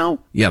woman now?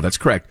 Yeah, that's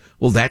correct.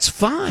 Well, that's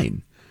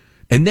fine.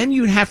 And then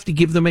you have to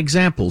give them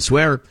examples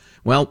where,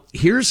 well,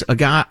 here's a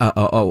guy,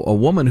 a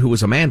woman who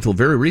was a man till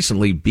very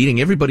recently,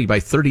 beating everybody by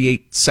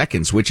 38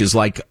 seconds, which is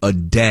like a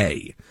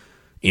day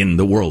in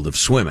the world of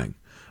swimming.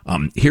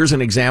 Here's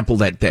an example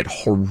that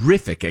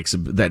horrific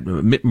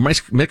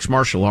mixed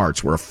martial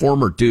arts, where a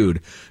former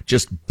dude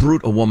just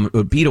beat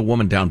a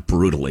woman down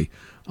brutally.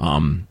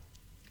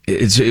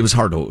 It was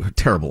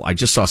terrible. I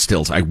just saw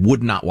stills. I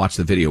would not watch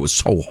the video. It was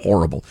so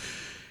horrible.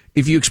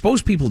 If you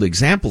expose people to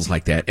examples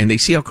like that and they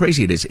see how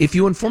crazy it is, if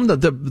you inform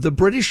the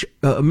British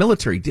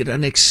military did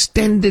an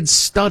extended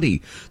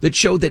study that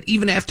showed that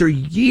even after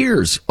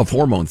years of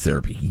hormone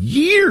therapy,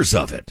 years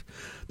of it,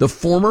 the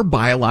former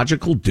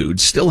biological dude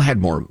still had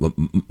more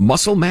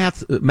muscle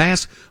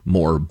mass,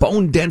 more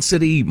bone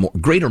density,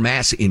 greater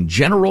mass in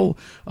general,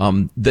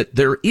 that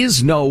there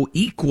is no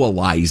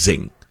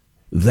equalizing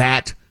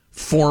that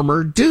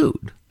former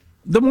dude.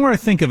 The more I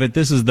think of it,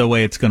 this is the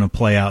way it's going to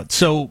play out.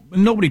 So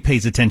nobody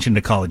pays attention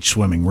to college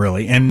swimming,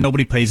 really, and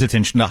nobody pays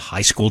attention to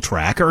high school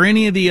track or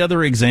any of the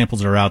other examples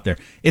that are out there.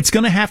 It's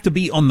going to have to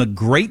be on the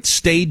great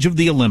stage of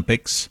the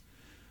Olympics,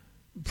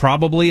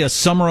 probably a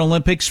Summer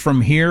Olympics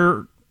from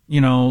here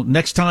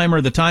next time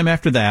or the time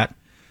after that,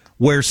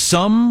 where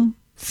some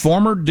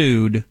former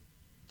dude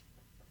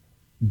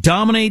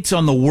dominates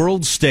on the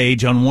world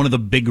stage on one of the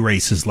big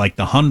races, like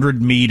the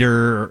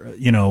 100-meter,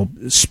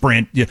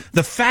 sprint.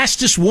 The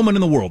fastest woman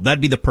in the world.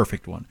 That'd be the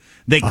perfect one.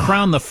 They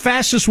crown the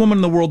fastest woman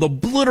in the world,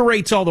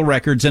 obliterates all the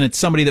records, and it's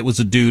somebody that was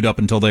a dude up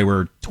until they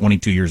were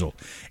 22 years old.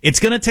 It's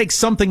going to take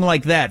something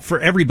like that for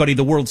everybody,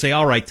 the world, say,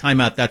 all right,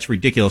 time out, that's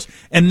ridiculous.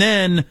 And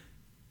then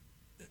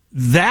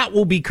that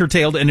will be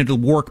curtailed, and it'll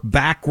work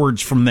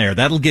backwards from there.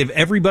 That'll give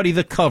everybody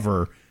the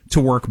cover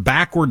to work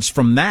backwards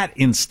from that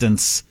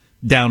instance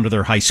down to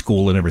their high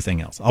school and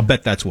everything else. I'll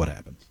bet that's what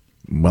happens.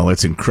 Well,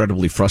 it's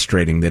incredibly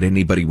frustrating that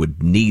anybody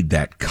would need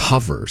that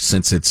cover,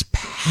 since it's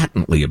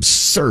patently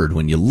absurd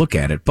when you look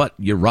at it, but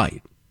you're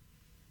right.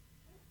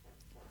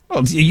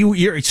 Well,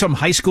 you're some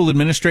high school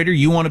administrator.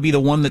 You want to be the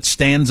one that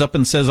stands up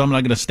and says, I'm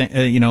not going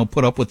to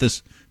put up with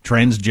this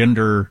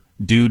transgender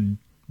dude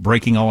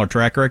breaking all our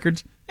track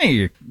records? Hey,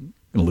 you're going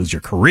to lose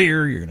your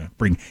career. You're going to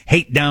bring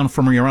hate down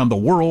from around the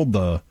world.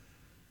 The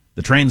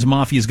trans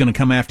mafia is going to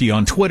come after you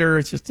on Twitter.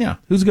 It's just,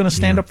 who's going to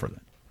stand up for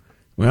that?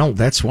 Well,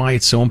 that's why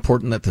it's so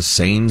important that the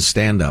sane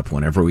stand up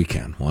whenever we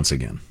can, once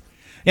again.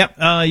 Yep.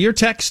 Your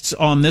texts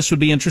on this would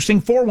be interesting.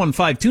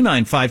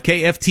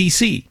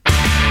 415-295-KFTC.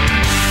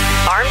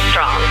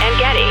 Armstrong and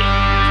Getty.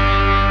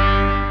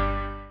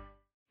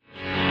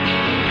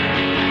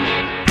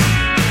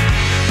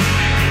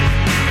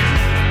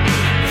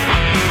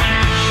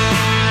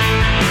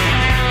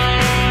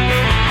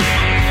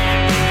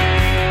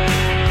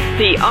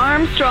 The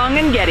Armstrong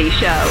and Getty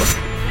Show.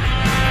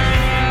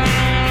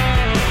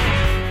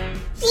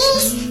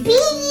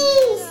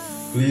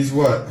 Please. Please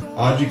what?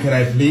 Audrey, can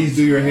I please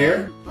do your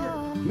hair?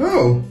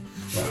 No.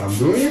 I'm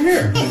doing your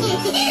hair.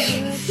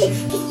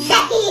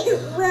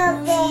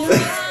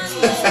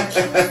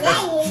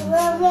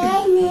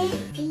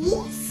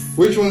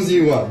 Which ones do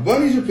you want?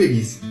 Bunnies or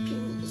piggies?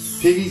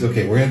 Piggies?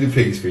 Okay, we're going to do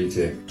piggies for you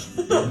today.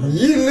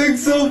 You look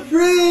so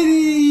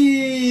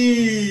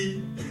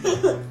pretty!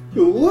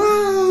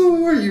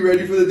 Wow! Are you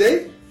ready for the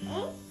day?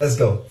 Let's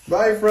go.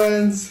 Bye,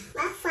 friends.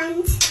 Bye,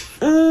 friends.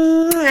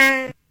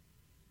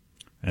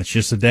 That's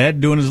just a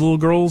dad doing his little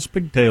girl's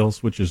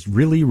pigtails, which is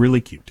really,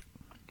 really cute.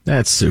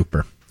 That's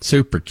super.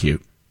 Super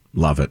cute.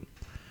 Love it.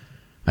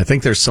 I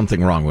think there's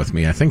something wrong with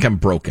me. I think I'm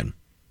broken.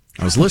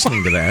 I was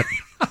listening to that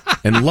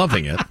and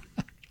loving it.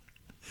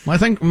 Well, I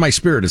think my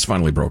spirit is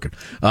finally broken.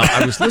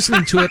 I was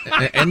listening to it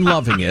and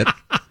loving it.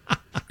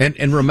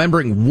 And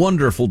remembering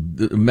wonderful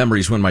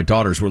memories when my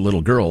daughters were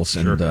little girls.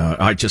 And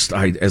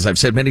sure. As I've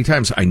said many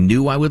times, I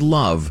knew I would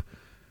love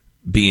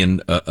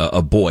being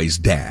a boy's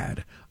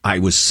dad. I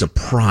was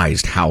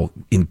surprised how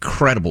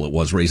incredible it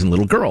was raising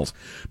little girls.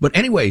 But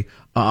anyway,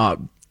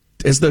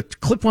 as the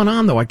clip went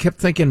on, though, I kept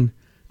thinking,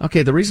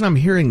 okay, the reason I'm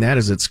hearing that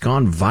is it's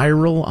gone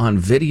viral on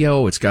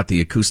video. It's got the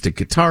acoustic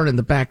guitar in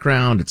the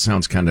background. It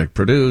sounds kind of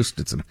produced.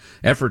 It's an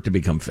effort to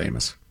become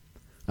famous.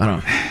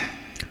 I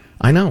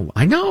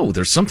know.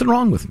 There's something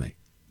wrong with me.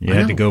 You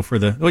had to go for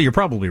the... Well, you're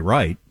probably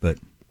right, but...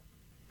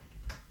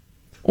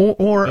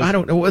 Or I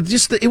don't know.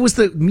 It was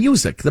the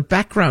music, the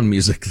background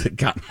music that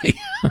got me.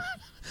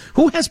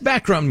 Who has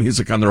background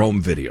music on their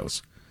home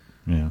videos?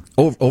 Yeah.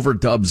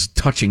 Overdubs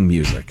touching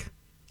music.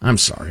 I'm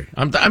sorry.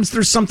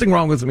 There's something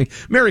wrong with me.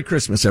 Merry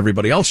Christmas,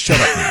 everybody. I'll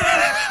shut up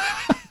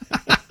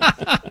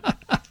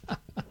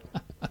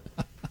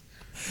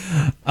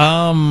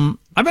now.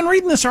 I've been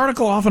reading this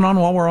article off and on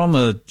while we're on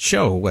the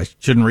show. I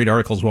shouldn't read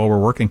articles while we're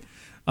working.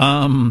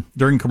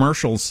 During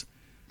commercials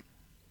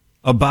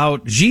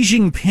about Xi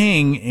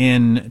Jinping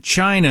in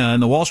China,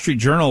 and the Wall Street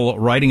Journal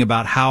writing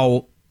about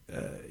how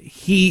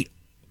he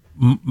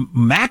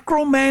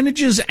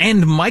macromanages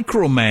and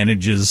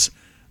micromanages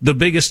the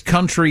biggest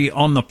country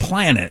on the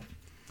planet.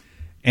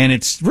 And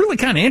it's really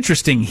kind of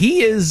interesting.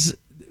 He is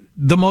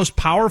the most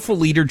powerful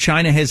leader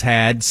China has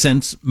had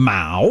since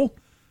Mao,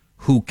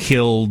 who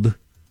killed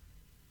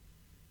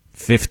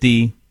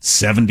 50,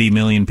 70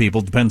 million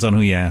people, depends on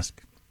who you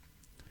ask,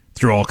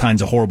 through all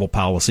kinds of horrible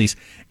policies.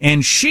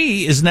 And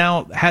Xi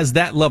has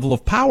that level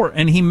of power,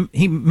 and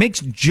he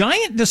makes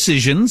giant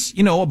decisions,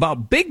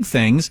 about big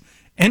things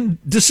and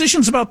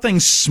decisions about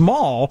things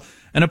small.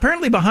 And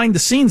apparently behind the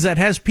scenes, that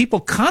has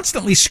people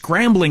constantly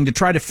scrambling to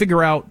try to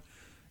figure out,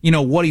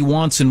 what he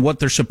wants and what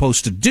they're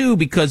supposed to do.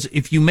 Because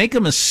if you make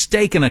a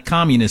mistake in a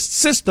communist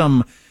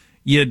system,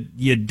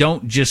 you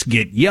don't just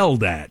get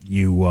yelled at.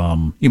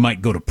 You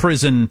might go to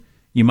prison.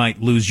 You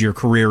might lose your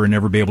career and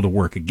never be able to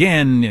work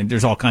again. And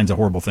there's all kinds of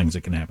horrible things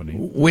that can happen to you.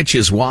 Which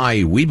is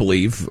why we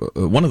believe,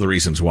 one of the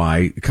reasons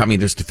why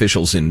communist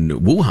officials in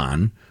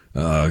Wuhan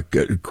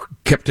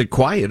kept it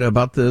quiet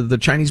about the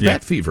Chinese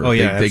bat fever. Oh,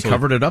 yeah, they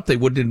covered it up. They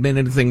wouldn't admit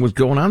anything was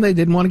going on. They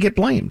didn't want to get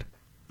blamed.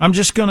 I'm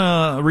just going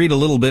to read a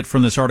little bit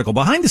from this article.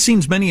 Behind the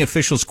scenes, many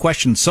officials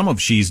questioned some of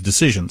Xi's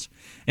decisions.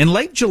 In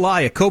late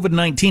July, a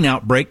COVID-19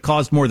 outbreak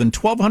caused more than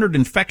 1,200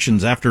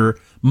 infections after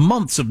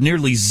months of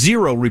nearly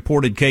zero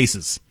reported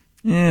cases.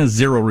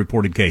 Zero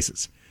reported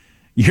cases.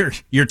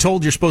 You're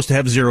told you're supposed to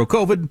have zero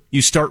COVID.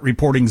 You start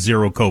reporting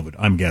zero COVID,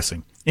 I'm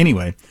guessing.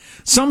 Anyway,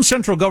 some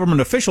central government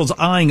officials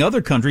eyeing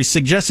other countries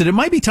suggested it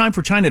might be time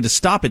for China to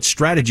stop its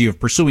strategy of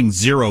pursuing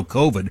zero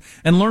COVID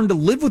and learn to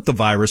live with the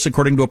virus,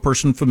 according to a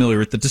person familiar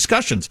with the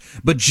discussions.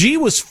 But Xi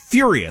was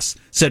furious,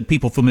 said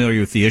people familiar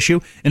with the issue.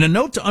 In a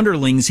note to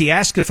underlings, he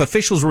asked if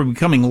officials were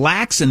becoming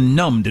lax and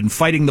numbed in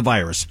fighting the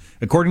virus.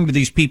 According to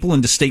these people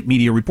and to state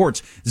media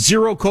reports,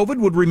 zero COVID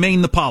would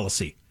remain the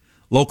policy.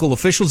 Local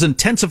officials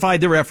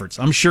intensified their efforts.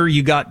 I'm sure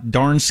you got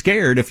darn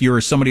scared if you were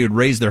somebody who had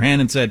raised their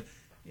hand and said,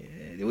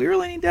 do we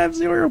really need to have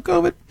zero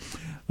COVID?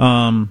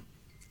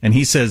 And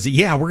he says,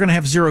 yeah, we're going to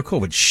have zero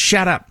COVID.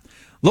 Shut up.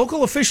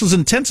 Local officials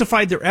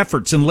intensified their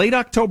efforts. In late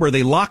October,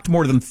 they locked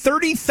more than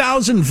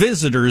 30,000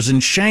 visitors in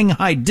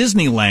Shanghai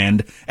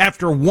Disneyland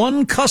after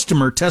one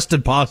customer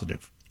tested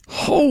positive.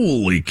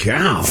 Holy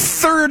cow.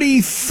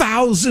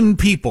 30,000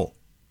 people.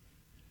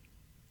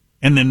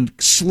 And then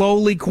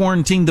slowly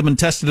quarantined them and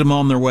tested them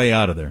on their way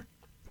out of there.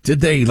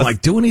 Did they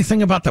do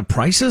anything about the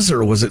prices,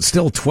 or was it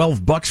still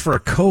 $12 for a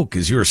Coke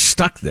as you were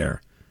stuck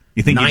there?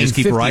 You think you just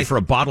keep $9.50 for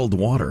a bottled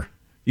water?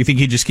 You think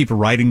you just keep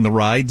riding the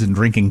rides and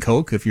drinking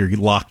Coke if you're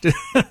locked?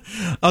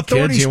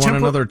 Kids, you want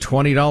another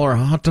 $20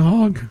 hot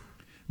dog?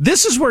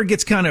 This is where it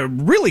gets kind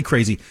of really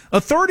crazy.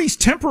 Authorities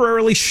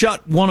temporarily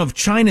shut one of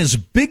China's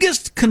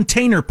biggest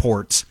container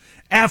ports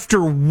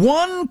after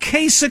one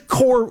case of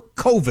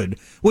COVID,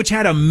 which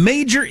had a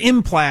major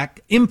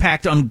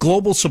impact on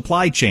global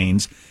supply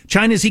chains.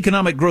 China's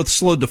economic growth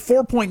slowed to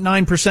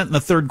 4.9% in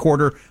the third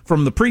quarter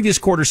from the previous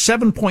quarter's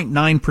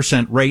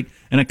 7.9% rate,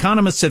 and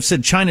economists have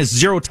said China's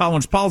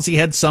zero-tolerance policy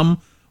had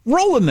some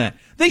role in that.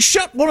 They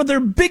shut one of their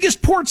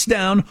biggest ports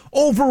down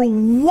over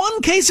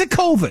one case of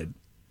COVID,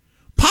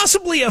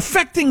 possibly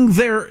affecting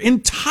their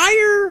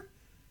entire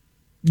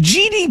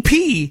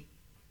GDP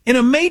in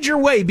a major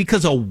way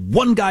because of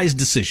one guy's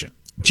decision.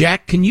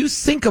 Jack, can you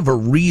think of a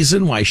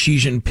reason why Xi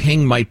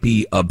Jinping might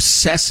be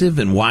obsessive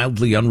and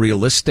wildly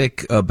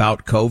unrealistic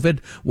about COVID?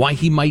 Why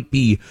he might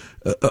be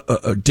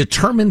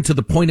determined to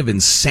the point of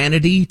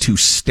insanity to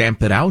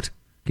stamp it out?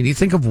 Can you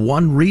think of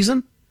one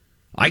reason?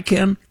 I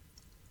can.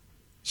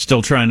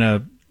 Still trying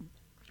to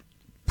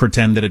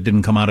pretend that it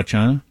didn't come out of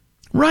China?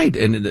 Right,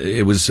 and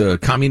it was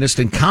communist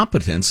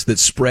incompetence that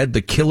spread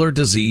the killer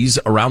disease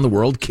around the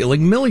world,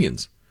 killing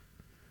millions.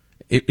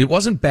 It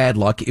wasn't bad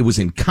luck. It was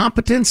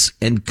incompetence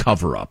and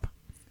cover-up.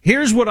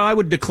 Here's what I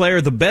would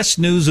declare the best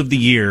news of the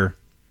year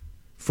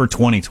for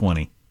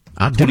 2020.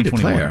 What do you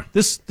declare?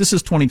 This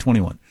is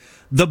 2021.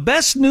 The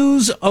best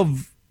news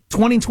of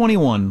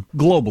 2021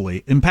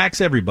 globally, impacts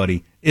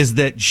everybody, is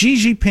that Xi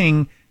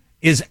Jinping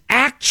is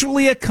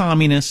actually a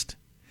communist,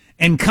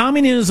 and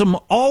communism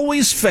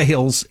always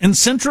fails, and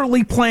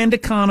centrally planned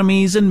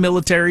economies and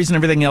militaries and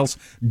everything else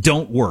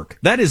don't work.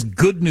 That is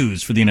good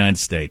news for the United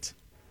States.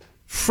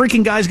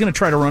 Freaking guy's going to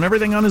try to run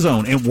everything on his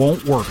own. It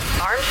won't work.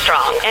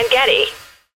 Armstrong and Getty.